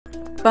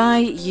Buy,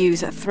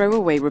 use, throw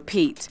away,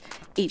 repeat.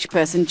 Each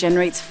person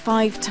generates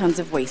 5 tons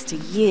of waste a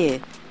year.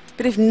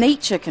 But if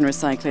nature can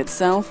recycle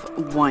itself,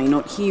 why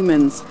not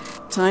humans?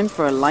 Time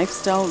for a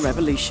lifestyle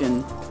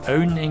revolution.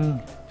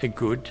 Owning a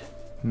good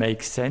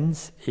makes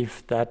sense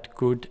if that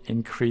good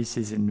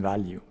increases in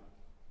value.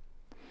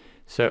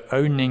 So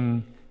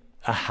owning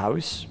a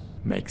house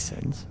makes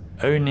sense.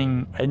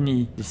 Owning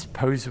any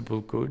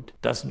disposable good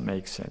doesn't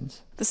make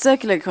sense. The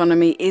circular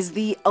economy is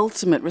the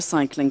ultimate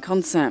recycling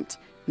concept.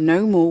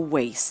 No more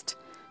waste.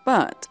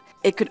 But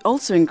it could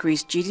also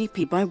increase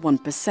GDP by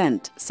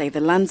 1%, save the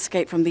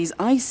landscape from these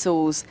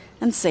eyesores,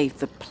 and save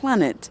the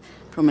planet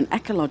from an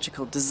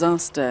ecological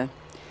disaster.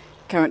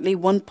 Currently,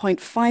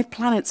 1.5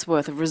 planets'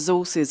 worth of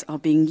resources are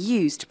being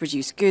used to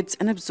produce goods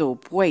and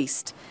absorb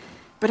waste.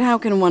 But how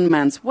can one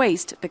man's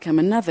waste become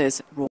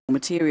another's raw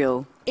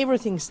material?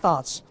 Everything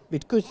starts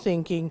with good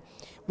thinking,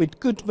 with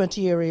good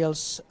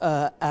materials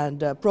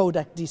and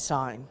product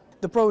design.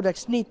 The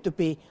products need to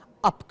be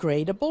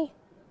upgradable,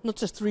 not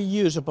just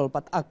reusable,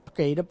 but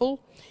upgradable,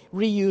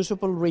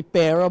 reusable,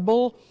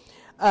 repairable,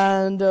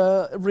 and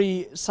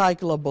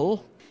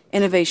recyclable.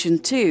 Innovation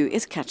too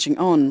is catching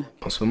on.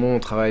 En ce moment, on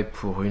travaille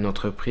pour une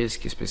entreprise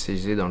qui est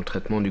spécialisée dans le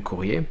traitement du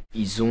courrier.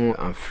 Ils ont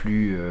un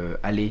flux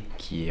aller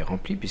qui est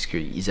rempli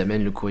puisqu'ils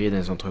amènent le courrier dans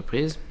les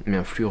entreprises, mais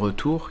un flux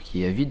retour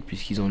qui est vide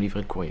puisqu'ils ont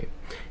livré le courrier.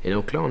 Et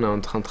donc là, on est en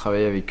train de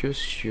travailler avec eux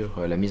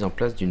sur la mise en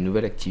place d'une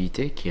nouvelle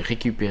activité qui est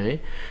récupérer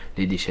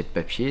les déchets de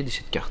papier,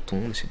 déchets de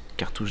carton, déchets de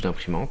cartouches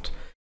d'imprimante.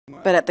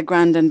 But at the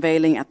grand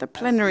unveiling at the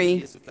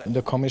plenary,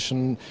 the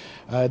Commission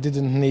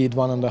didn't need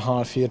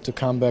 1.5 years to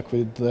come back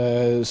with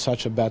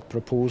such a bad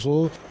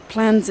proposal.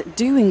 Plans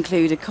do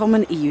include a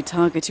common EU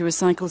target to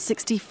recycle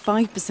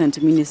 65%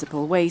 of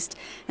municipal waste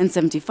and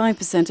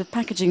 75% of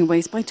packaging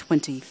waste by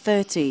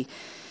 2030.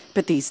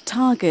 But these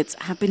targets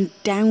have been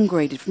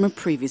downgraded from a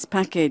previous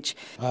package.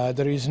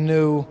 There is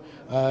no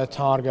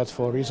target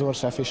for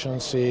resource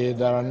efficiency.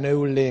 There are no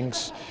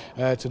links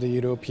to the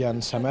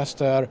European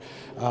semester.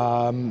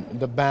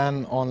 The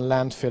ban on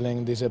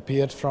landfilling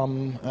disappeared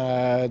from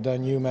the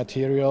new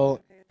material.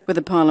 With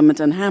the Parliament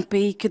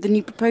unhappy, could the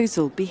new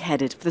proposal be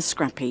headed for the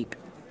scrap heap?